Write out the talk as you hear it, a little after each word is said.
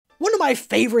One of my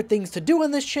favorite things to do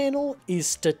on this channel is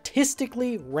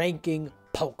statistically ranking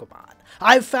Pokemon.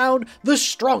 I've found the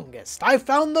strongest, I've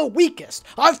found the weakest,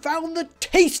 I've found the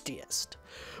tastiest.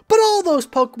 But all those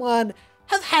Pokemon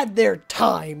have had their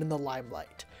time in the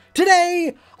limelight.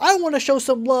 Today, I want to show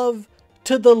some love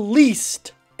to the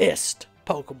leastest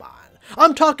Pokemon.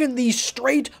 I'm talking the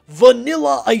straight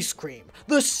vanilla ice cream,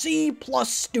 the C+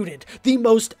 student, the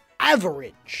most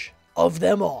average of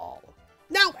them all.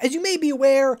 Now, as you may be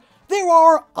aware, there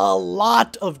are a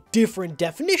lot of different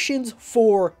definitions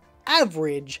for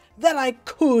average that I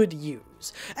could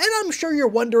use, and I'm sure you're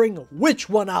wondering which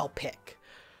one I'll pick.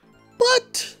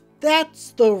 But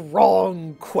that's the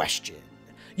wrong question.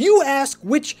 You ask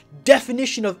which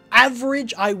definition of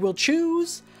average I will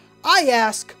choose, I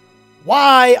ask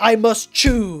why I must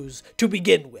choose to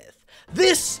begin with.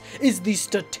 This is the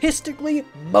statistically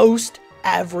most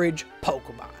average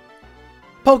Pokemon.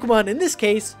 Pokemon in this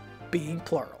case being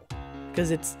plural. Because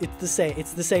it's the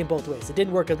same both ways. It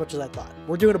didn't work as much as I thought.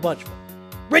 We're doing a bunch of them.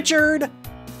 Richard,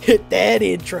 hit that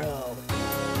intro.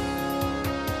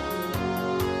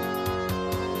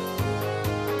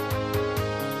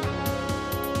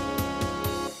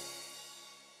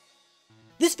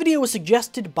 This video was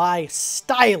suggested by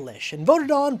Stylish and voted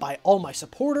on by all my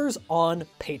supporters on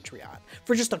Patreon.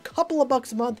 For just a couple of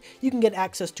bucks a month, you can get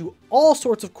access to all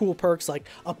sorts of cool perks like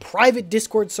a private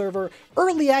Discord server,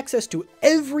 early access to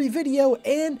every video,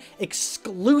 and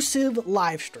exclusive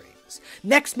live streams.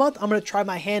 Next month, I'm going to try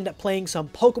my hand at playing some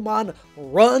Pokemon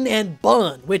Run and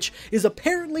Bun, which is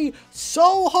apparently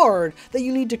so hard that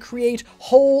you need to create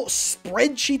whole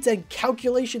spreadsheets and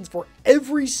calculations for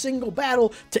every single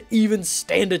battle to even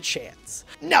stand a chance.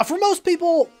 Now, for most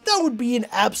people, that would be an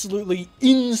absolutely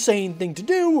insane thing to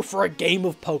do for a game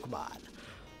of Pokemon.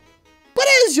 But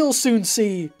as you'll soon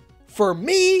see, for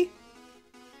me,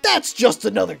 that's just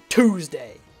another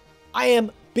Tuesday. I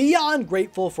am beyond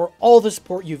grateful for all the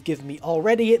support you've given me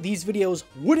already. These videos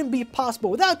wouldn't be possible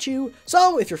without you,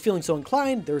 so if you're feeling so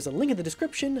inclined, there's a link in the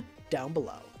description down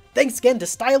below. Thanks again to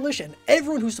Stylish and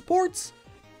everyone who supports.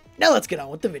 Now let's get on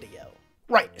with the video.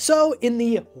 Right, so in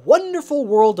the wonderful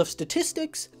world of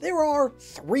statistics, there are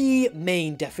three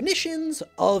main definitions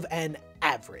of an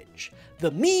average: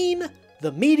 the mean,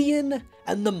 the median,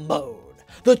 and the mode.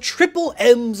 The triple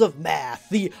M's of math,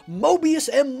 the Mobius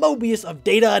M. Mobius of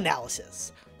data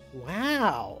analysis.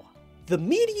 Wow. The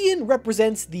median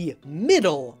represents the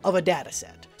middle of a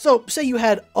dataset. So say you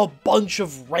had a bunch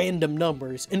of random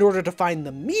numbers. In order to find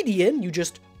the median, you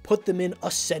just put them in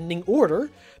ascending order,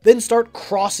 then start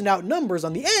crossing out numbers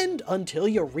on the end until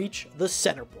you reach the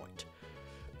center point.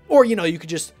 Or, you could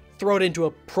just throw it into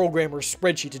a program or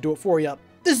spreadsheet to do it for you.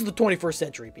 This is the 21st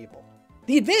century, people.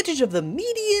 The advantage of the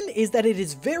median is that it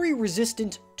is very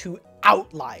resistant to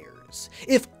outliers.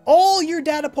 If all your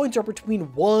data points are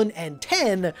between 1 and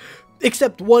 10,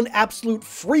 except one absolute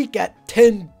freak at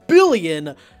 10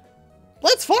 billion,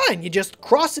 that's fine. You just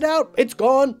cross it out, it's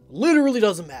gone, literally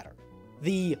doesn't matter.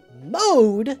 The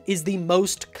mode is the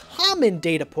most common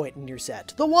data point in your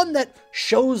set, the one that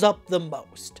shows up the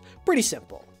most. Pretty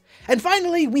simple. And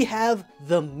finally, we have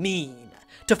the mean.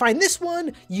 To find this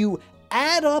one, you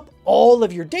add up all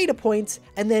of your data points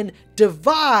and then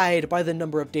divide by the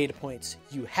number of data points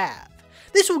you have.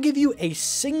 This will give you a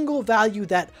single value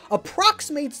that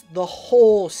approximates the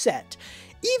whole set,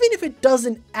 even if it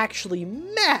doesn't actually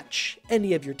match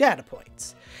any of your data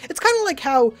points. It's kind of like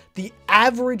how the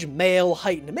average male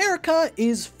height in America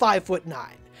is 5'9",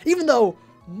 even though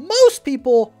most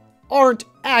people aren't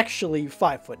actually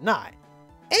 5'9".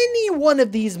 Any one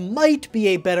of these might be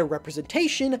a better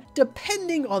representation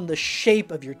depending on the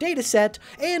shape of your dataset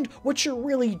and what you're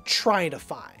really trying to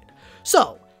find.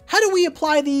 So, how do we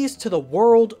apply these to the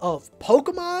world of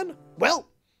Pokemon? Well,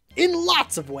 in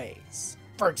lots of ways.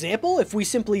 For example, if we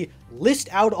simply list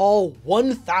out all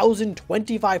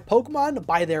 1,025 Pokemon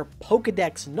by their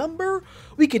Pokedex number,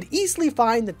 we could easily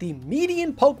find that the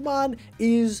median Pokemon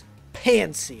is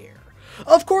Pansear.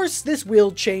 Of course, this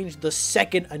will change the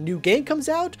second a new game comes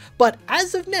out, but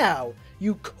as of now,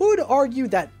 you could argue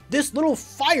that this little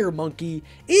fire monkey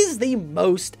is the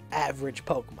most average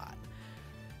Pokemon.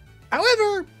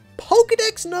 However,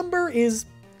 Pokedex number is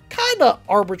kinda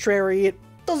arbitrary. It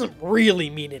doesn't really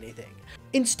mean anything.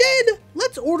 Instead,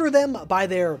 let's order them by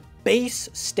their base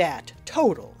stat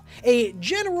total, a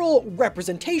general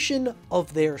representation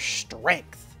of their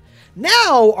strength.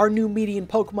 Now, our new median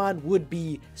Pokemon would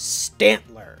be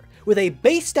Stantler, with a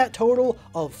base stat total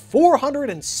of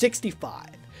 465.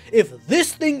 If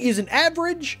this thing isn't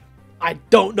average, I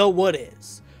don't know what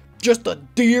is. Just a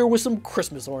deer with some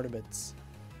Christmas ornaments.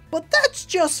 But that's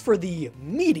just for the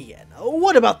median.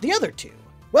 What about the other two?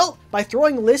 Well, by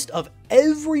throwing a list of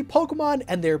every Pokemon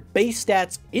and their base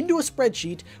stats into a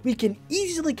spreadsheet, we can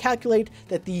easily calculate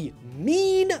that the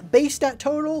mean base stat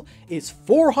total is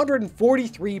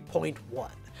 443.1.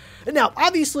 Now,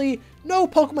 obviously, no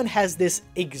Pokemon has this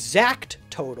exact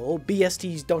total,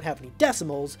 BSTs don't have any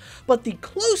decimals, but the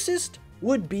closest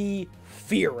would be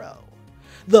Fearow.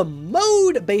 The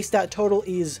mode base stat total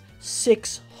is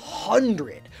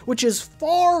 600, which is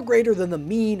far greater than the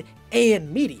mean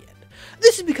and median.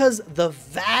 This is because the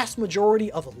vast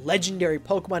majority of legendary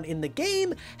Pokemon in the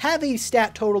game have a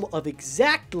stat total of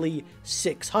exactly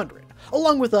 600,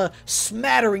 along with a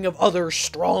smattering of other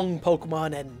strong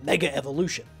Pokemon and Mega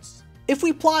Evolutions. If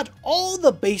we plot all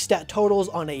the base stat totals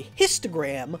on a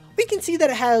histogram, we can see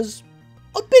that it has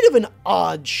a bit of an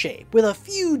odd shape, with a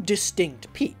few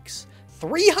distinct peaks.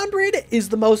 300 is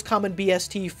the most common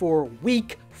BST for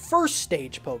weak first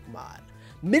stage Pokemon.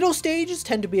 Middle stages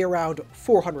tend to be around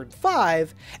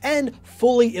 405, and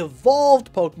fully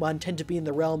evolved Pokemon tend to be in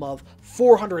the realm of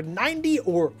 490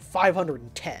 or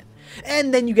 510.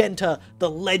 And then you get into the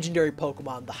legendary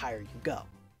Pokemon the higher you go.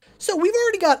 So we've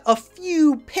already got a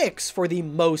few picks for the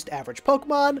most average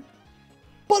Pokemon,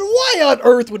 but why on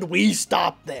earth would we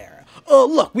stop there?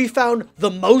 Look, we found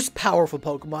the most powerful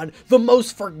Pokemon, the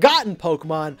most forgotten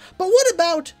Pokemon, but what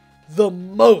about the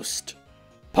most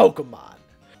Pokemon?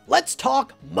 Let's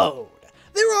talk mode.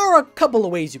 There are a couple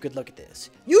of ways you could look at this.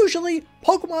 Usually,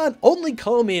 Pokemon only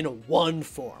come in one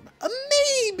form,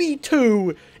 maybe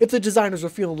two if the designers are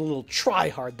feeling a little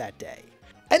try-hard that day.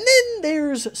 And then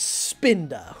there's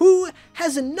Spinda, who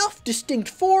has enough distinct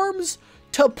forms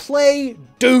to play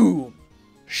Doom.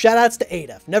 Shoutouts to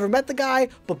Adaf. Never met the guy,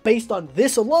 but based on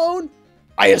this alone,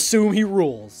 I assume he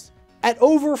rules. At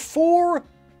over 4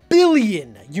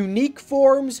 billion unique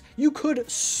forms, you could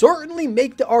certainly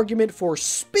make the argument for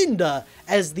Spinda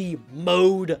as the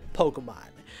mode Pokemon,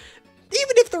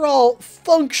 even if they're all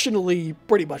functionally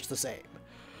pretty much the same.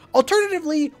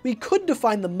 Alternatively, we could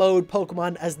define the mode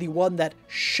Pokemon as the one that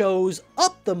shows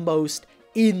up the most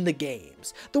in the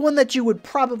games, the one that you would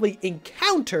probably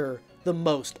encounter the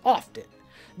most often.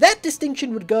 That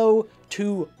distinction would go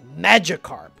to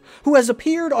Magikarp, who has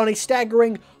appeared on a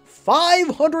staggering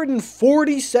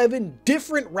 547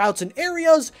 different routes and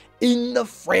areas in the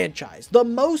franchise, the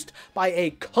most by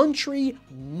a country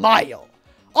mile.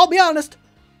 I'll be honest,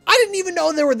 I didn't even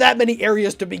know there were that many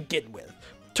areas to begin with.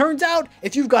 Turns out,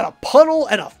 if you've got a puddle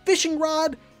and a fishing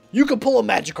rod, you can pull a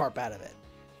Magikarp out of it.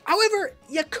 However,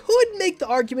 you could make the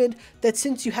argument that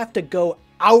since you have to go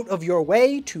out of your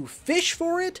way to fish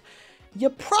for it, you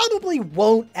probably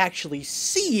won't actually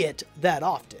see it that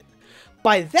often.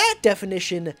 By that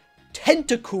definition,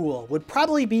 Tentacool would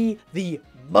probably be the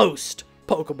most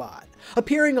Pokemon,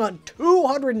 appearing on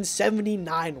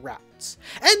 279 routes.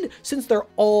 And since they're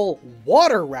all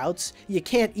water routes, you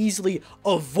can't easily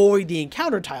avoid the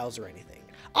encounter tiles or anything.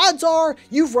 Odds are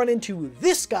you've run into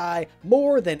this guy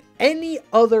more than any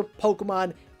other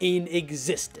Pokemon in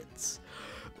existence.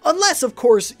 Unless, of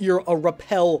course, you're a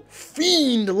repel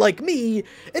fiend like me,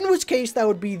 in which case that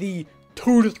would be the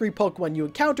 2 to 3 Pokemon you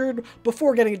encountered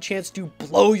before getting a chance to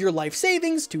blow your life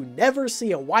savings to never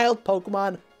see a wild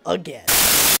Pokemon again.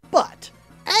 But,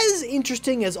 as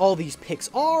interesting as all these picks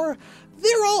are,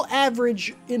 they're all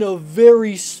average in a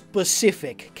very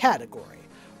specific category.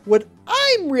 What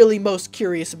I'm really most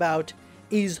curious about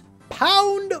is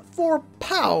pound for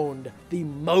pound the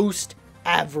most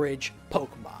average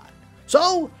Pokemon.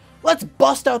 So, let's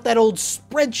bust out that old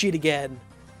spreadsheet again,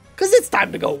 because it's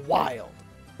time to go wild.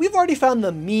 We've already found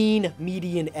the mean,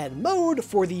 median, and mode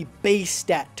for the base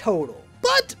stat total,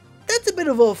 but that's a bit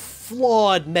of a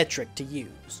flawed metric to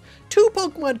use. 2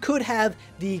 Pokemon could have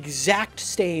the exact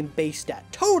same base stat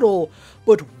total,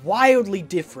 but wildly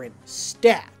different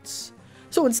stats.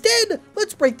 So instead,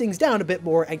 let's break things down a bit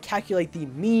more and calculate the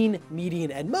mean,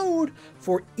 median, and mode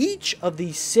for each of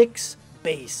the 6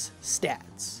 base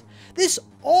stats. This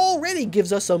already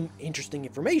gives us some interesting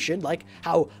information, like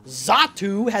how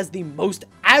Xatu has the most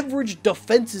average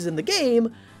defenses in the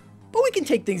game, but we can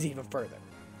take things even further.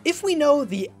 If we know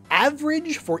the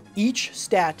average for each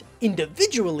stat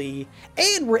individually,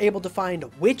 and we're able to find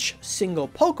which single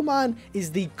Pokemon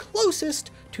is the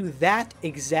closest to that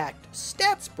exact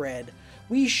stat spread,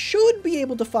 we should be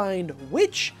able to find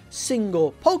which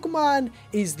single Pokemon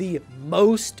is the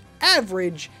most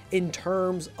average in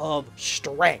terms of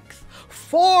strength,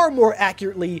 far more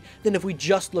accurately than if we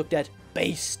just looked at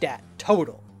base stat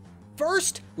total.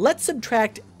 First, let's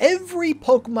subtract every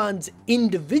Pokemon's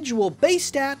individual base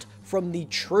stat from the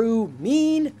true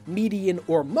mean, median,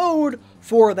 or mode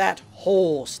for that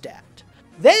whole stat.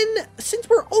 Then, since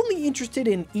we're only interested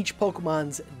in each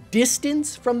Pokemon's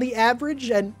distance from the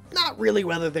average, and not really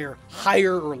whether they're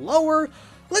higher or lower.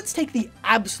 Let's take the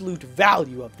absolute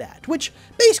value of that, which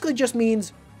basically just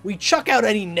means we chuck out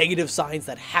any negative signs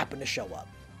that happen to show up.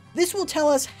 This will tell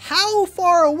us how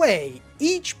far away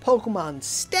each Pokemon's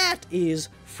stat is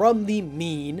from the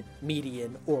mean,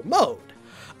 median, or mode.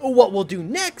 What we'll do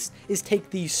next is take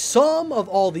the sum of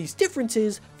all these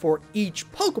differences for each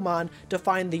Pokemon to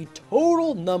find the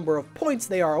total number of points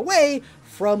they are away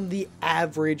from the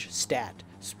average stat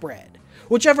spread.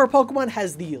 Whichever Pokemon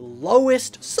has the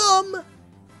lowest sum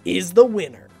is the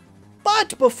winner.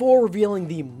 But before revealing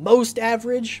the most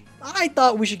average, I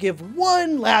thought we should give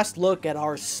one last look at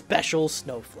our special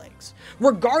snowflakes.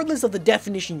 Regardless of the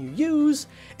definition you use,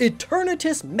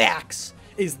 Eternatus Max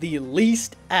is the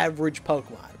least average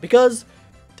Pokemon, because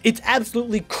it's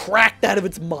absolutely cracked out of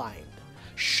its mind.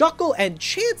 Shuckle and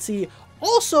Chansey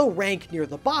also rank near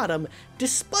the bottom,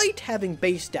 despite having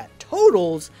base stat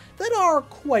totals that are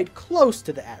quite close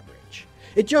to the average.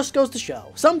 It just goes to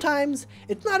show, sometimes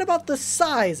it's not about the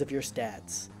size of your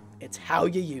stats, it's how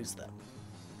you use them.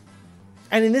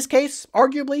 And in this case,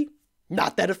 arguably,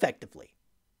 not that effectively.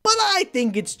 But I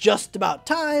think it's just about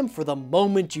time for the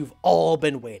moment you've all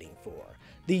been waiting for.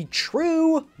 The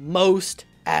true most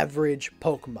average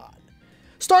Pokemon.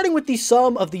 Starting with the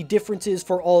sum of the differences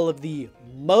for all of the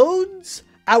modes,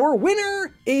 our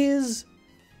winner is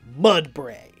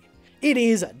Mudbray. It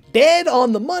is dead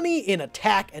on the money in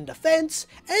attack and defense,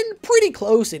 and pretty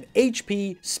close in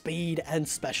HP, speed, and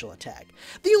special attack.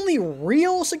 The only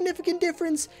real significant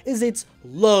difference is its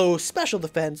low special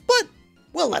defense, but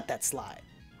we'll let that slide.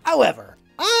 However,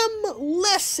 I'm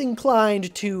less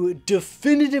inclined to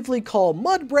definitively call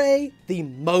Mudbray the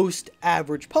most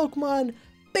average Pokemon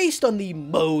based on the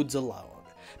modes alone.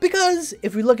 Because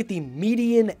if we look at the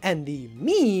median and the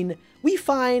mean, we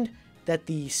find that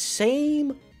the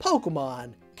same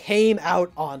Pokemon came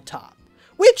out on top.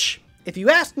 Which, if you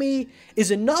ask me,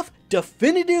 is enough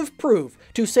definitive proof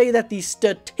to say that the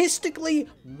statistically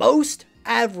most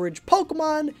average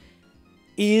Pokemon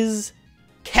is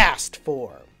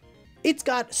Castform. It's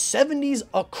got 70s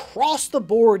across the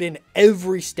board in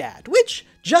every stat, which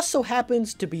just so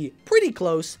happens to be pretty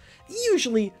close,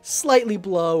 usually slightly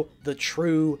below the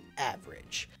true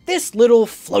average. This little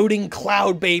floating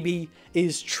cloud baby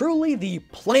is truly the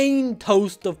plain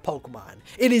toast of Pokemon.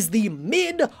 It is the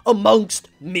mid amongst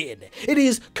mid. It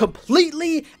is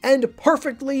completely and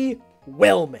perfectly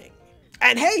whelming.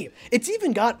 And hey, it's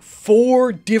even got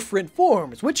 4 different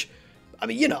forms, which, I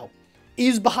mean, you know,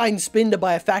 is behind Spinda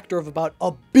by a factor of about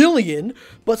 1 billion,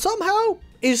 but somehow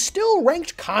is still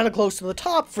ranked kinda close to the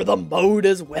top for the mode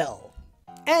as well.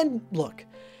 And look,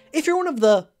 if you're one of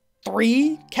the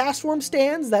 3 Castform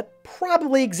stands that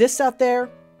probably exists out there,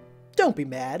 don't be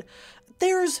mad.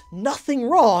 There's nothing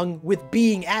wrong with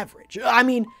being average. I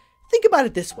mean, think about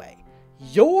it this way.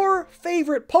 Your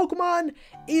favorite Pokemon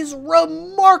is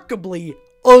remarkably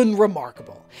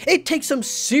unremarkable. It takes some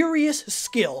serious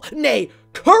skill, nay,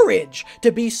 courage,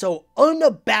 to be so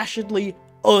unabashedly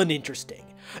uninteresting.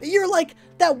 You're like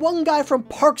that one guy from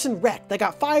Parks and Rec that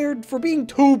got fired for being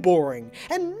too boring,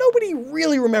 and nobody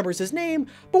really remembers his name,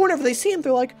 but whenever they see him,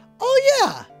 they're like, oh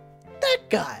yeah, that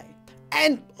guy.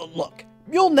 And look,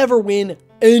 you'll never win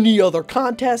any other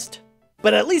contest,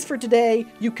 but at least for today,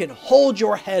 you can hold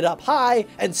your head up high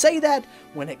and say that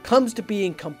when it comes to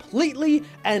being completely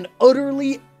and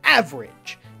utterly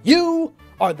average, you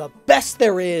are the best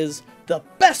there is, the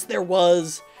best there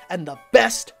was, and the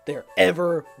best there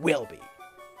ever will be.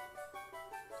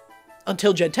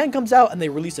 Until Gen 10 comes out and they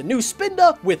release a new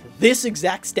Spinda with this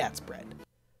exact stat spread.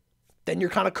 Then you're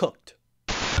kinda cooked.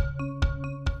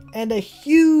 And a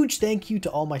huge thank you to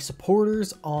all my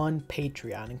supporters on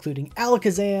Patreon, including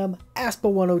Alakazam,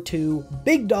 Aspa102,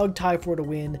 Big Dog Typhor to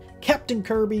Win, Captain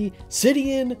Kirby,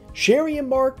 Sidian, Sherry and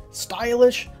Mark,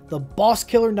 Stylish, The Boss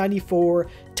Killer 94,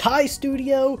 Ty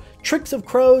Studio, Tricks of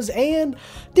Crows, and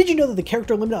did you know that the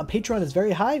character limit on Patreon is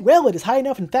very high? Well, it is high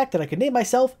enough in fact that I could name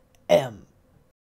myself M.